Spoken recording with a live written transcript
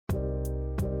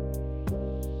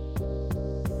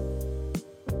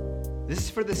This is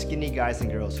for the skinny guys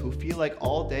and girls who feel like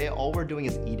all day all we're doing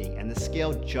is eating and the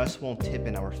scale just won't tip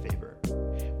in our favor.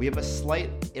 We have a slight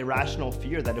irrational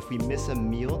fear that if we miss a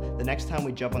meal, the next time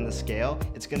we jump on the scale,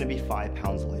 it's gonna be 5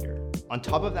 pounds lighter. On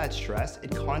top of that stress,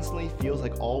 it constantly feels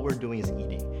like all we're doing is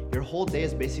eating. Your whole day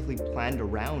is basically planned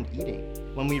around eating.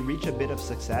 When we reach a bit of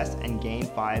success and gain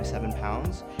 5-7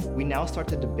 pounds, we now start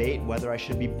to debate whether I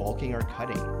should be bulking or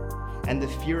cutting. And the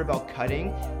fear about cutting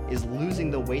is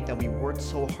losing the weight that we worked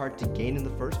so hard to gain in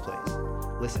the first place.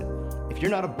 Listen, if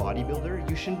you're not a bodybuilder,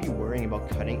 you shouldn't be worrying about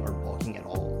cutting or bulking at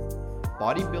all.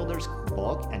 Bodybuilders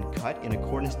bulk and cut in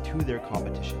accordance to their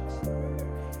competitions.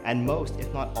 And most,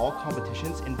 if not all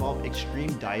competitions, involve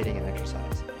extreme dieting and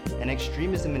exercise. And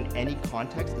extremism in any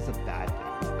context is a bad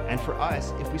thing. And for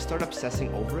us, if we start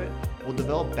obsessing over it, we'll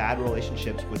develop bad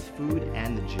relationships with food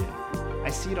and the gym. I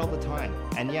see it all the time.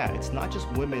 And yeah, it's not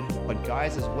just women, but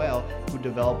guys as well who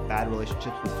develop bad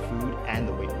relationships with food and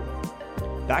the weight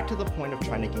room. Back to the point of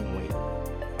trying to gain weight.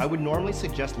 I would normally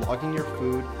suggest logging your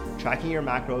food, tracking your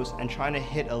macros, and trying to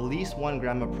hit at least 1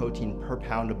 gram of protein per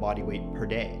pound of body weight per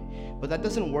day. But that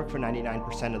doesn't work for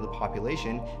 99% of the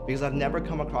population because I've never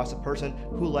come across a person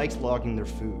who likes logging their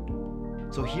food.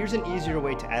 So here's an easier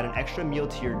way to add an extra meal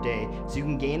to your day so you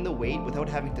can gain the weight without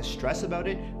having to stress about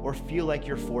it or feel like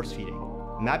you're force feeding.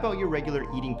 Map out your regular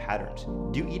eating patterns.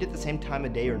 Do you eat at the same time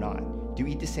of day or not? Do you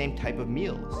eat the same type of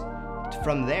meals?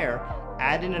 From there,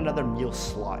 add in another meal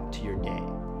slot to your day.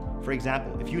 For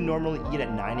example, if you normally eat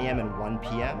at 9 a.m. and 1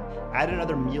 p.m., add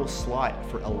another meal slot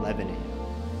for 11 a.m.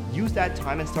 Use that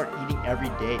time and start eating every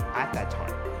day at that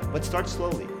time. But start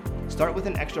slowly. Start with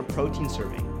an extra protein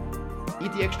serving.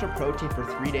 Eat the extra protein for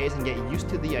 3 days and get used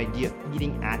to the idea of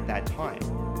eating at that time.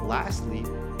 Lastly,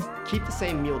 keep the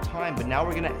same meal time, but now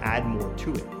we're gonna add more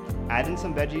to it. Add in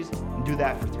some veggies and do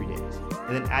that for 3 days.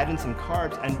 And then add in some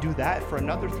carbs and do that for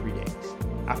another 3 days.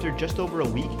 After just over a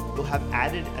week, you'll have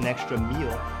added an extra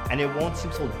meal and it won't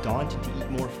seem so daunting to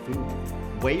eat more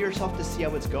food. Weigh yourself to see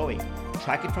how it's going.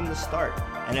 Track it from the start.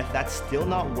 And if that's still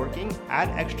not working, add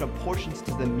extra portions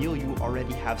to the meal you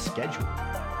already have scheduled.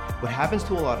 What happens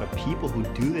to a lot of people who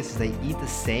do this is they eat the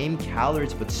same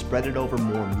calories but spread it over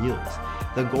more meals.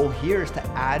 The goal here is to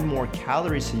add more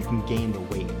calories so you can gain the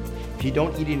weight. If you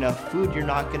don't eat enough food, you're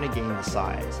not gonna gain the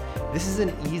size. This is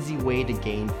an easy way to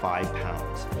gain 5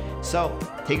 pounds. So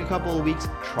take a couple of weeks,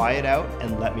 try it out,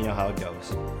 and let me know how it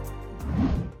goes.